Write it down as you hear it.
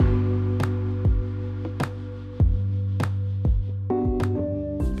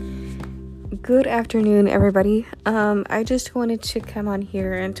Good afternoon, everybody. I just wanted to come on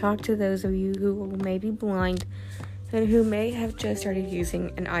here and talk to those of you who may be blind and who may have just started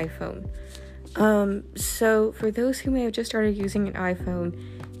using an iPhone. So for those who may have just started using an iPhone,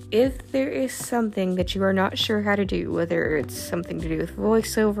 if there is something that you are not sure how to do, whether it's something to do with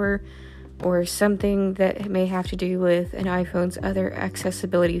VoiceOver or something that may have to do with an iPhone's other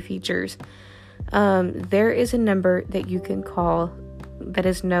accessibility features, there is a number that you can call that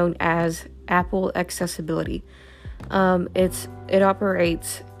is known as Apple Accessibility. It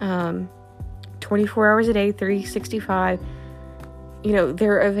operates 24 hours a day, 365.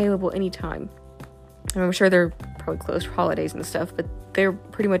 They're available anytime. And I'm sure they're probably closed for holidays and stuff, but they're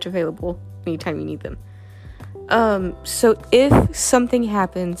pretty much available anytime you need them. So if something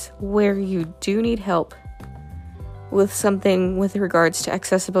happens where you do need help with something with regards to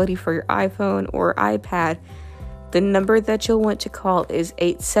accessibility for your iPhone or iPad, the number that you'll want to call is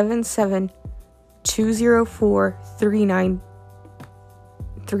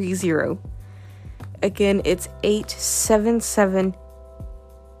 877-204-3930. Again, it's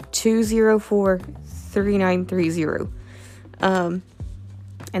 877-204-3930.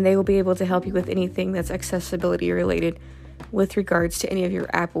 And they will be able to help you with anything that's accessibility related with regards to any of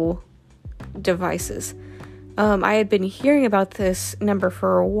your Apple devices. I had been hearing about this number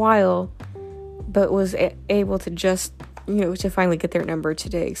for a while, but was able to just, to finally get their number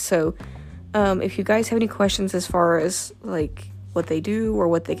today. So, if you guys have any questions as far as, what they do or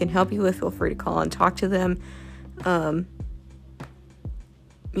what they can help you with, feel free to call and talk to them. Call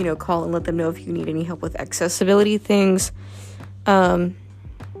and let them know if you need any help with accessibility things. I've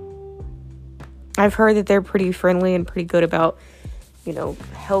heard that they're pretty friendly and pretty good about,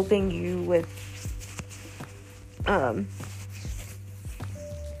 helping you with,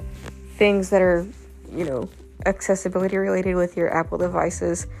 things that are, accessibility related with your Apple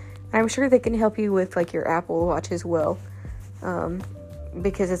devices. I'm sure they can help you with your Apple Watch as well,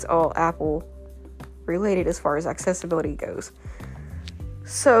 because it's all Apple related as far as accessibility goes.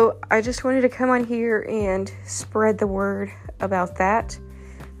 So I just wanted to come on here and spread the word about that.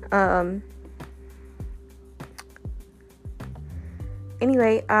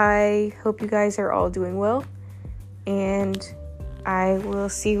 Anyway, I hope you guys are all doing well, and I will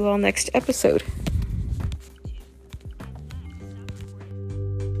see you all next episode.